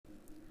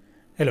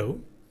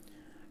Hello,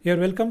 you are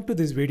welcome to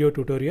this video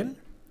tutorial.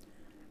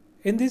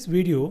 In this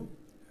video,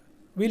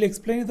 we'll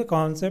explain the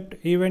concept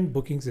event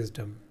booking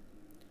system.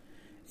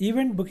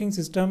 Event booking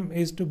system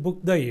is to book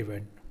the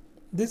event.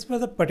 This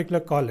was a particular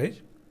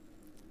college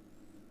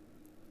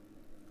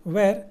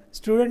where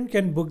student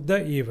can book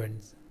the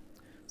events.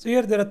 So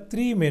here there are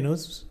three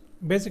menus,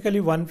 basically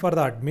one for the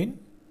admin,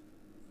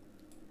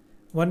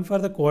 one for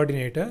the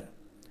coordinator,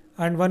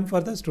 and one for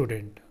the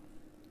student.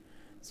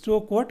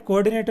 So what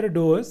coordinator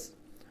does?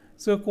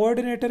 So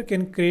coordinator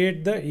can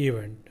create the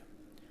event.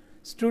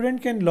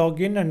 Student can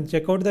log in and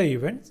check out the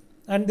events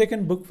and they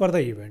can book for the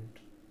event.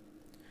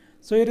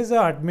 So here is the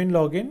admin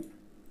login,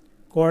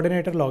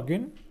 coordinator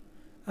login,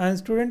 and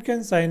student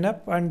can sign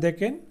up and they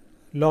can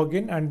log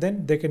in and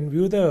then they can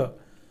view the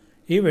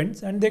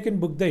events and they can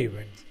book the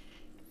events.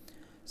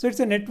 So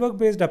it's a network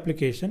based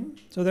application.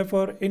 So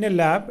therefore in a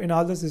lab in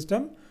all the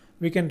system,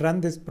 we can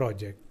run this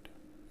project.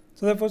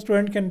 So therefore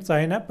student can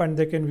sign up and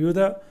they can view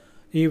the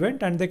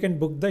event and they can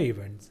book the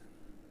events.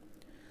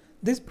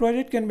 This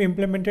project can be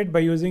implemented by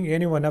using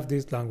any one of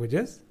these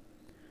languages.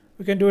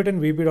 We can do it in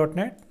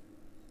VB.NET.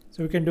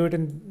 So we can do it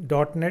in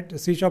 .NET,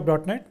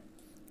 CSharp.NET.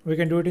 We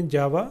can do it in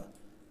Java.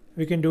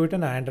 We can do it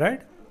on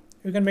Android.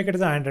 You can make it as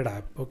an Android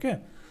app. Okay.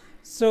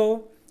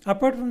 So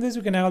apart from this,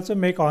 you can also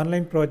make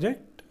online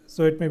project.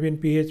 So it may be in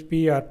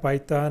PHP or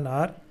Python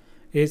or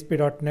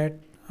ASP.NET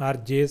or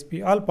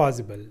JSP, all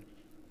possible.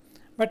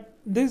 But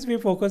this we're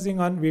focusing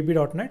on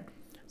VB.NET.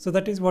 So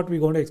that is what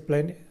we're going to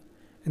explain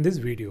in this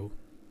video.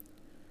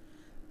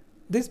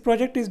 This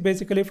project is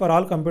basically for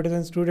all computer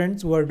science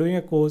students who are doing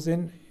a course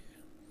in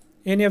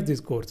any of these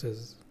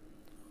courses.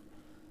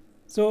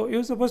 So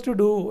you're supposed to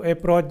do a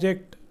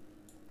project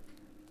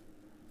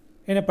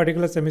in a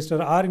particular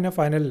semester or in a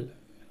final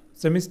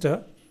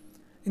semester.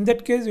 In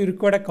that case, you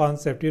require a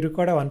concept, you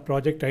require one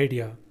project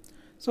idea.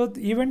 So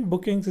the event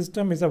booking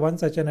system is a one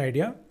such an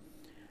idea.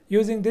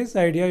 Using this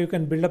idea, you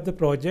can build up the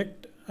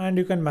project and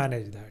you can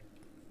manage that.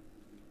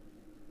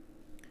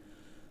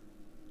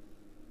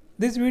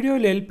 This video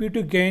will help you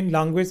to gain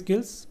language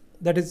skills,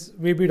 that is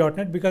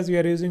VB.NET, because we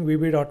are using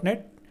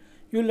VB.NET.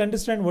 You will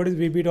understand what is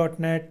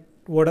VB.NET,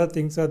 what are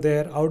things are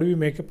there, how do we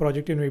make a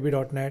project in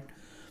VB.NET.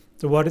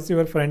 So what is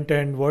your front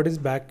end, what is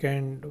back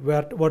end,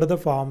 what are the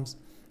forms,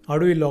 how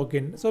do we log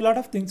in. So a lot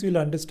of things you will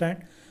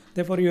understand.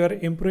 Therefore you are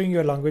improving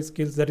your language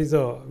skills, that is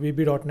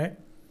VB.NET.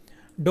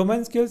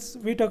 Domain skills,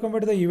 we talk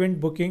about the event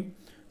booking.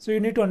 So you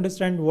need to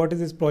understand what is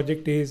this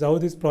project is, how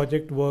this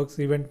project works,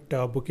 event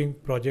booking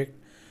project.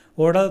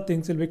 What are the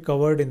things will be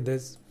covered in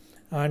this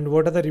and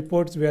what are the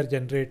reports we are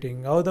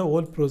generating, how the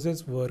whole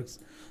process works.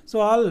 So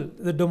all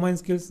the domain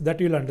skills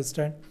that you'll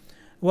understand.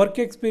 Work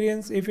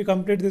experience, if you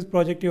complete this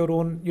project your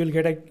own, you'll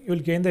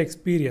gain the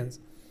experience.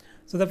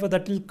 So therefore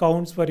that will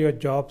counts for your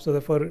job. So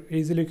therefore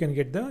easily you can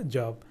get the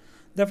job.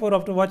 Therefore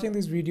after watching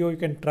this video, you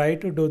can try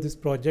to do this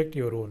project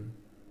your own.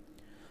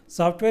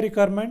 Software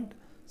requirement.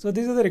 So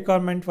these are the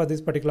requirement for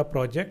this particular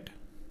project.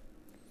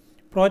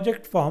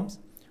 Project forms.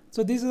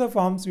 So these are the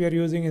forms we are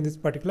using in this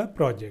particular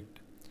project.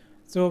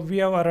 So we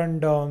have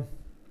around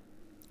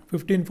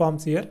 15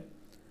 forms here.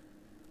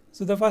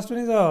 So the first one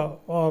is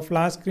a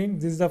flash screen.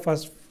 This is the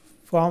first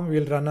form we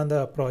will run on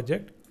the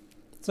project.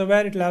 So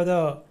where it will have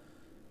the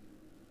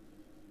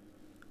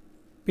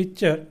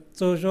picture.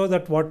 So show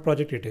that what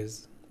project it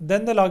is.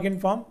 Then the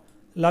login form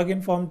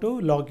to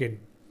login.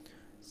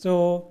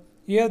 So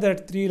here there are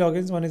three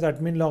logins. One is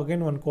admin login,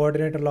 one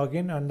coordinator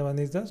login, and one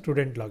is the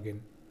student login.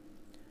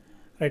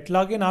 Right,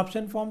 login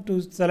option form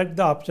to select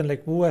the option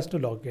like who has to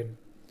log in.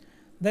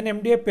 Then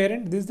MDA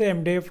parent, this is the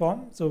MDA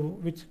form, so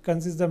which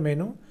consists the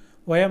menu.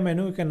 Via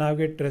menu you can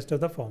navigate the rest of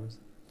the forms.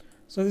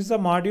 So this is a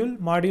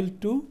module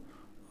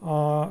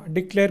 2,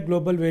 declare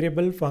global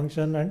variable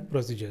function and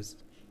procedures.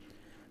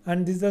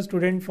 And this is the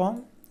student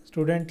form,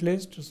 student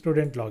list,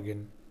 student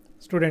login,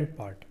 student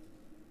part.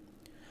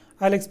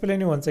 I'll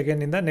explain you once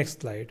again in the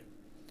next slide.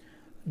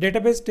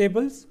 Database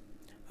tables.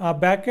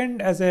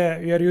 Backend,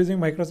 we are using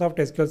Microsoft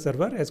SQL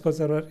Server. SQL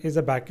Server is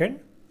a backend.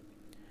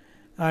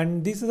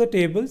 And these are the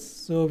tables.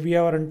 So we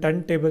have around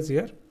 10 tables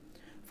here.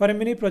 For a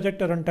mini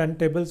project, around 10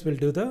 tables will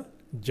do the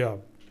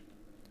job.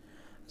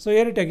 So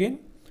here it again.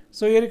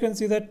 So here you can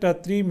see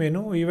that 3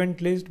 menu, event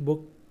list,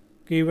 book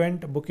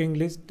event, booking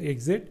list,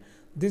 exit.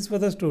 This for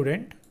the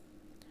student.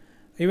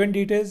 Event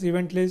details,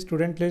 event list,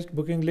 student list,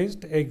 booking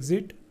list,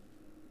 exit.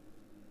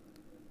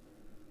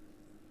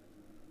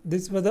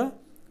 This for the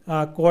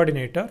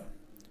coordinator.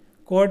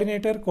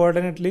 Coordinator,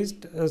 coordinate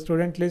list,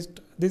 student list,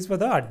 this for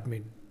the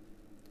admin.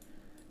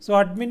 So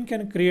admin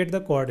can create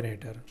the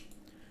coordinator.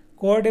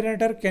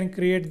 Coordinator can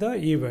create the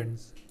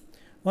events.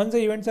 Once the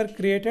events are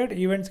created,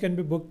 events can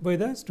be booked by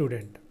the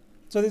student.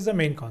 So this is the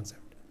main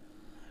concept.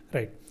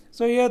 Right.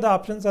 So here the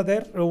options are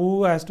there.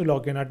 Who has to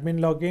log in? Admin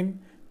login,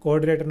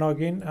 coordinator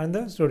login, and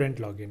the student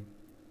login.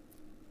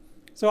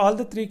 So all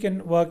the three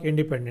can work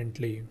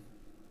independently.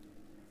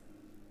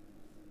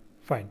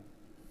 Fine.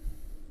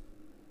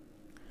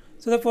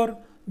 So therefore,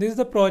 this is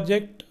the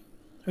project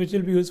which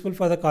will be useful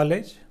for the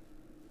college.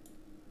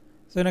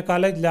 So in a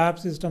college, lab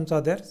systems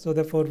are there. So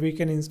therefore we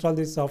can install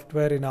this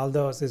software in all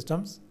the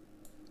systems.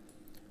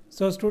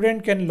 So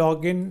student can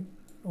log in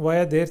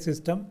via their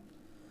system.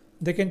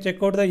 They can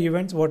check out the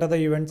events, what are the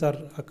events are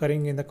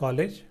occurring in the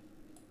college.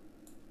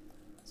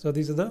 So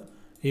these are the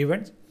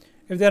events.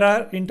 If they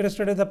are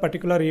interested in the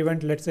particular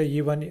event, let's say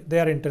E1, they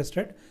are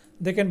interested,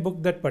 they can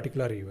book that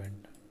particular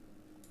event.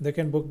 They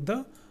can book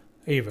the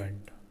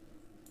event.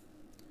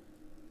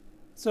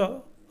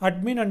 So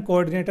admin and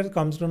coordinator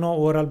comes to know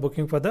overall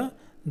booking for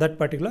that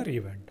particular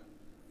event.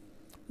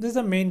 This is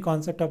the main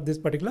concept of this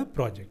particular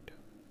project.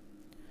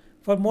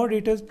 For more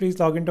details, please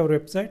log into our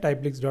website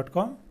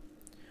iblix.com,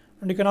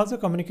 and you can also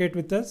communicate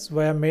with us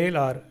via mail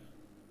or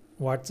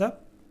WhatsApp.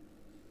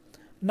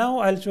 Now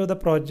I'll show the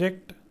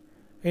project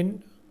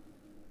in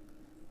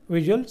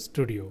Visual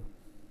Studio.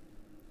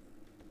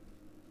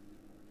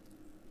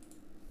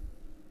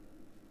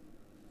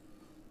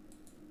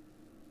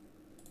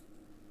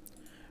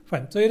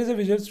 Fine. So here is a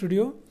Visual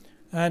Studio,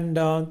 and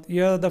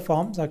here are the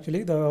forms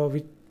actually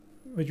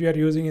which we are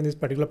using in this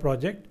particular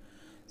project.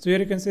 So here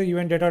you can see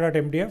event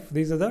data.mdf.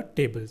 These are the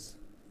tables.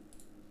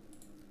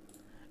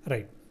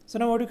 Right. So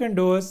now what you can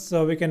do is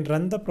we can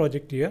run the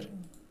project here.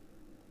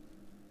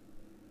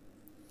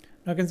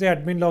 Now you can see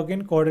admin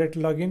login, coordinator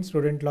login,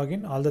 student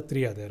login, all the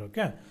three are there.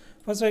 Okay.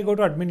 First I go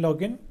to admin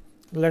login.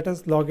 Let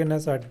us log in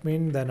as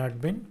admin, then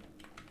admin.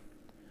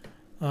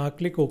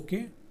 Click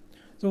OK.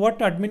 So what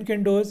admin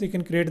can do is you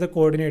can create the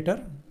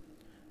coordinator.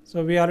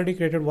 So we already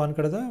created one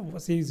called the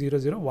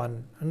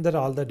C001, and there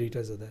all the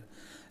details are there.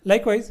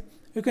 Likewise,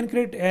 you can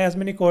create as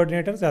many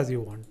coordinators as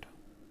you want.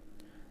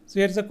 So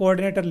here's a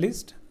coordinator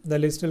list. The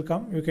list will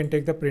come. You can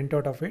take the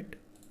printout of it.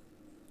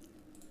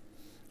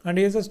 And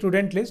here's a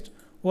student list.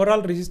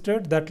 Overall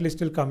registered, that list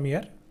will come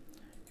here.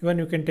 Even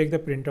you can take the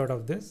printout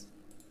of this.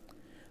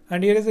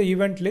 And here is the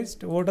event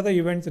list. What are the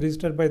events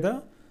registered by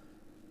the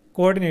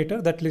coordinator?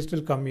 That list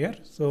will come here.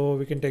 So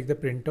we can take the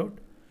printout.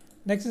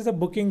 Next is the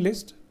booking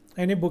list.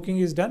 Any booking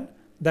is done,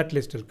 that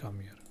list will come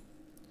here.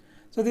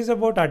 So this is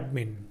about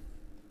admin.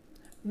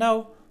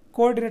 Now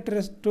coordinator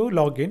is to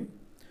log in.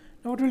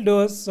 Now what we'll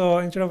do is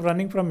instead of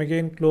running from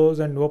again close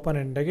and open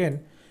and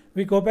again,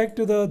 we go back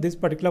to this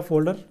particular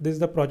folder. This is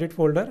the project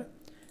folder,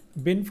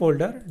 bin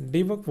folder,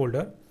 debug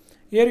folder.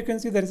 Here you can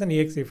see there is an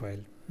exe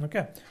file.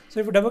 Okay. So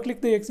if you double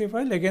click the exe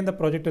file, again the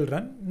project will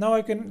run. Now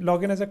I can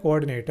log in as a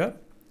coordinator.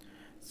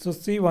 So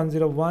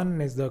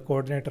C101 is the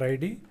coordinator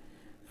ID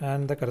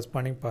and the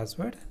corresponding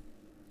password.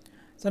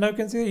 So now you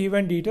can see the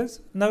event details.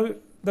 Now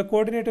the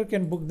coordinator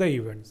can book the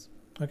events.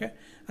 Okay.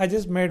 I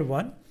just made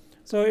one.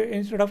 So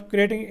instead of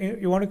creating,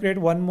 you want to create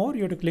one more,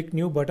 you have to click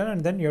new button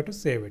and then you have to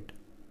save it.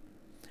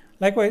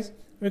 Likewise,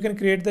 we can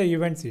create the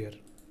events here.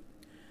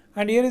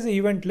 And here is the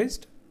event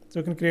list. So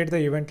you can create the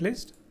event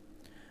list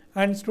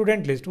and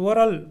student list.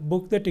 Overall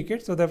book the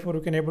tickets, so therefore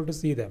you can able to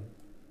see them.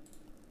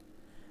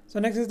 So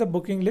next is the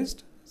booking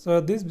list.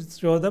 So this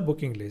shows the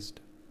booking list.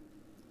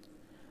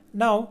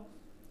 Now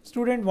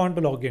student want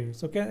to log in.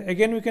 So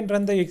again we can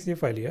run the exe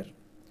file here.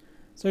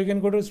 So you can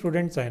go to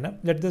student sign up.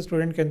 Let the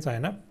student can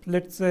sign up.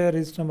 Let's say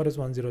register number is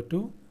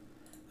 102,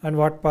 and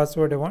what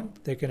password they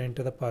want, they can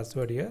enter the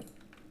password here.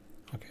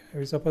 Okay,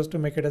 we're supposed to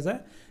make it as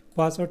a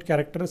password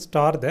character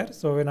star there.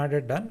 So we're not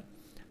yet done.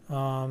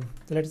 So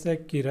let's say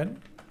Kiran,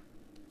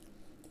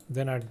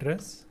 then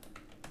address.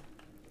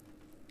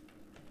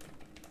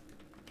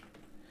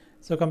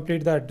 So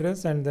complete the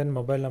address and then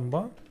mobile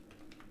number,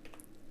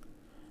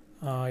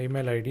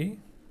 email ID.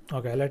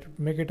 Okay, let's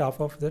make it half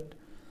of that.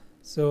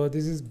 So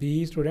this is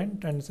BE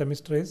student and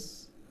semester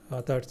is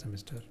third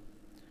semester.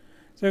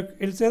 So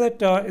it'll say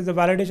that if the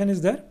validation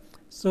is there,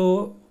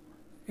 so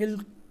it'll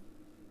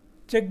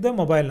check the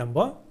mobile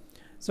number.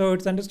 So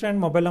it's understand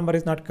mobile number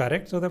is not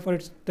correct. So therefore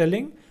it's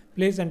telling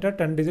please enter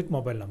 10-digit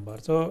mobile number.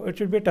 So it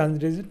should be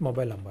 10-digit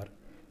mobile number.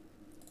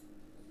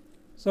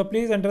 So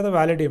please enter the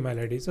valid email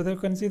ID. So you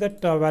can see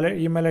that valid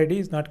email ID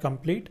is not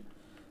complete.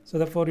 So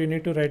therefore you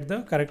need to write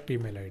the correct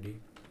email ID.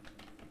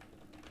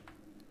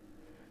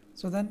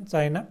 So then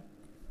sign up.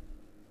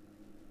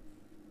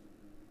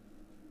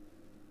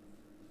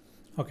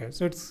 Okay,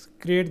 so it's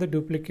create the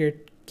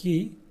duplicate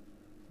key.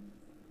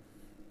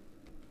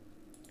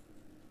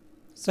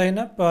 Sign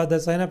up, the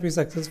sign up is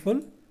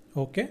successful.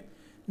 Okay,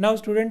 now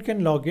student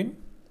can log in.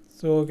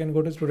 So you can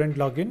go to student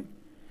login.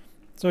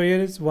 So here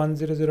is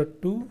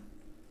 1002,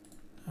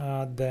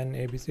 then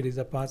ABCD is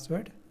the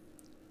password.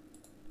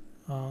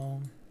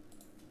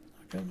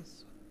 Okay,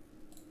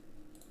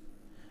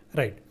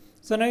 right.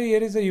 So now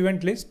here is the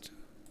event list.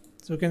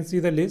 So you can see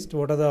the list,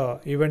 what are the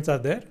events are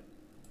there.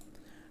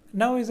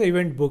 Now is the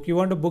event book. You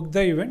want to book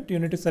the event, you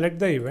need to select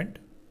the event.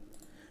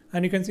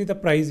 And you can see the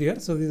price here.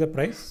 So this is the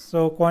price.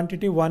 So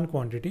quantity, one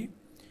quantity,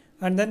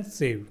 and then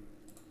save.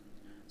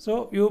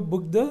 So you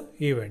book the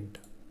event.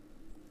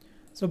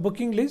 So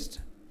booking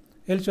list,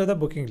 it'll show the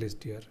booking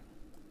list here.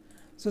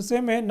 So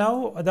same way,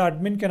 now the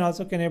admin can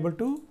also able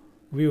to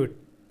view it.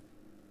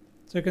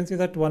 So you can see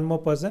that one more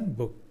person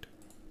booked.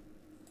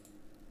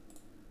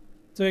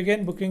 So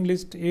again, booking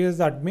list is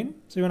admin.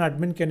 So even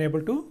admin can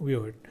able to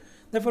view it.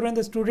 Therefore, when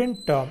the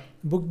student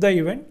book the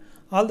event,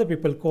 all the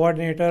people,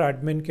 coordinator,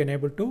 admin, can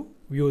able to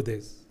view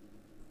this.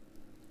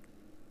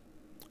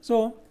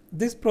 So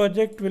this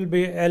project will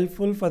be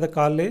helpful for the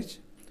college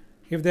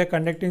if they are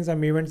conducting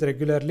some events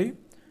regularly.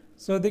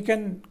 So they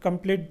can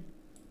complete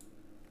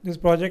this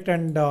project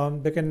and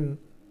they can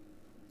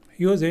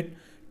use it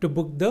to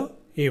book the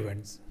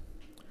events.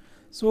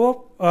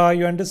 So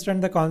you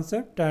understand the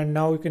concept, and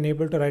now you can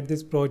able to write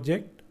this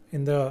project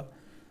in the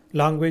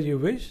language you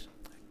wish.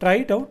 Try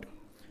it out.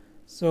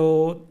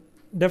 So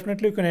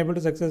definitely you can able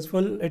to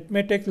successful. It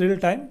may take little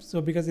time,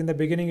 so because in the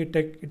beginning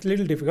it's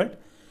little difficult,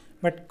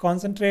 but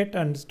concentrate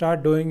and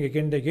start doing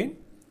again and again,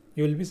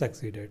 you will be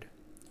succeeded.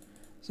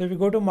 So if you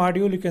go to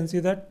module, you can see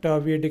that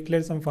we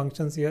declared some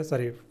functions here,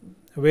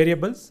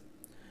 variables,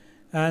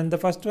 and the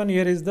first one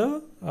here is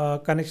the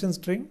connection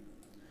string.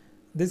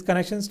 This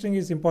connection string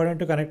is important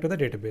to connect to the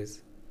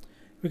database.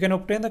 We can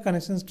obtain the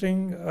connection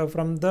string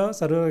from the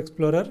Server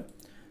Explorer,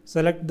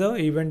 select the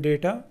event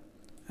data,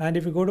 and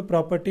if you go to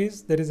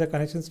properties, there is a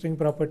connection string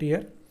property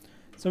here.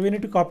 So we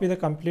need to copy the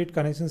complete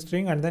connection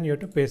string and then you have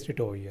to paste it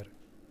over here.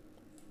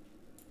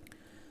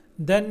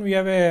 Then we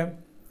have a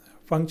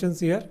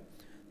functions here.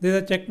 There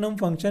is a checkNum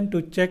function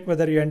to check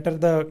whether you enter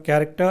the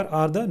character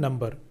or the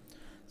number.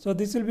 So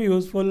this will be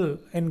useful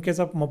in case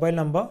of mobile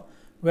number,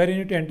 where you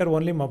need to enter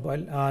only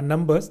mobile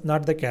numbers,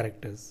 not the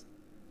characters.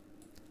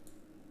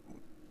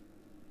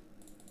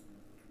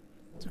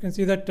 So you can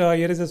see that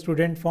here is a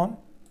student form.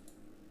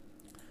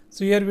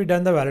 So here we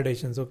done the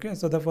validations. Okay,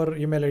 so for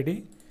email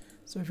ID.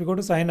 So if you go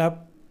to sign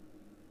up,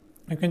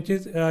 you can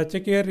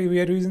check here. We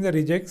are using the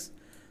regex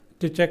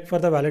to check for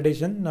the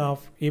validation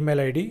of email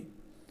ID.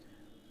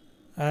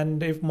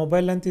 And if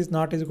mobile length is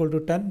not equal to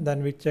 10,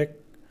 then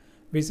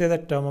we say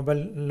that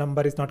mobile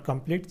number is not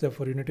complete.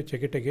 Therefore, you need to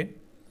check it again.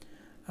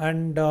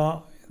 And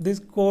this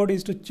code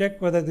is to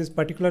check whether this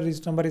particular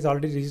register number is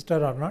already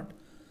registered or not.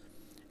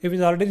 If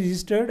it's already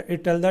registered,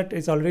 it tells that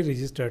it's already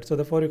registered. So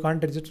therefore, you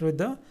can't register with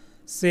the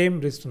same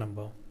register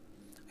number.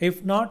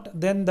 If not,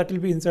 then that will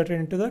be inserted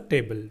into the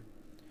table.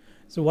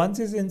 So once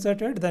it's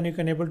inserted, then you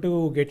can able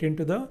to get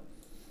into the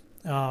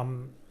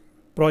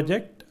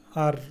project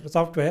or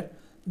software.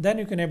 Then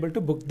you can able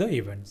to book the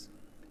events,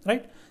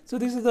 right? So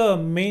this is the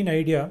main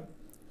idea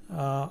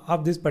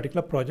of this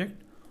particular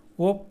project.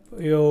 Hope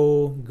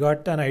you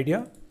got an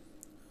idea,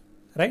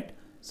 right?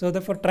 So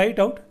therefore try it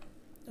out,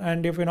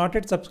 and if you're not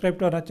yet subscribed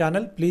to our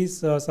channel, please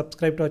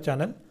subscribe to our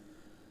channel,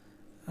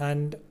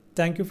 and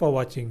thank you for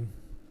watching.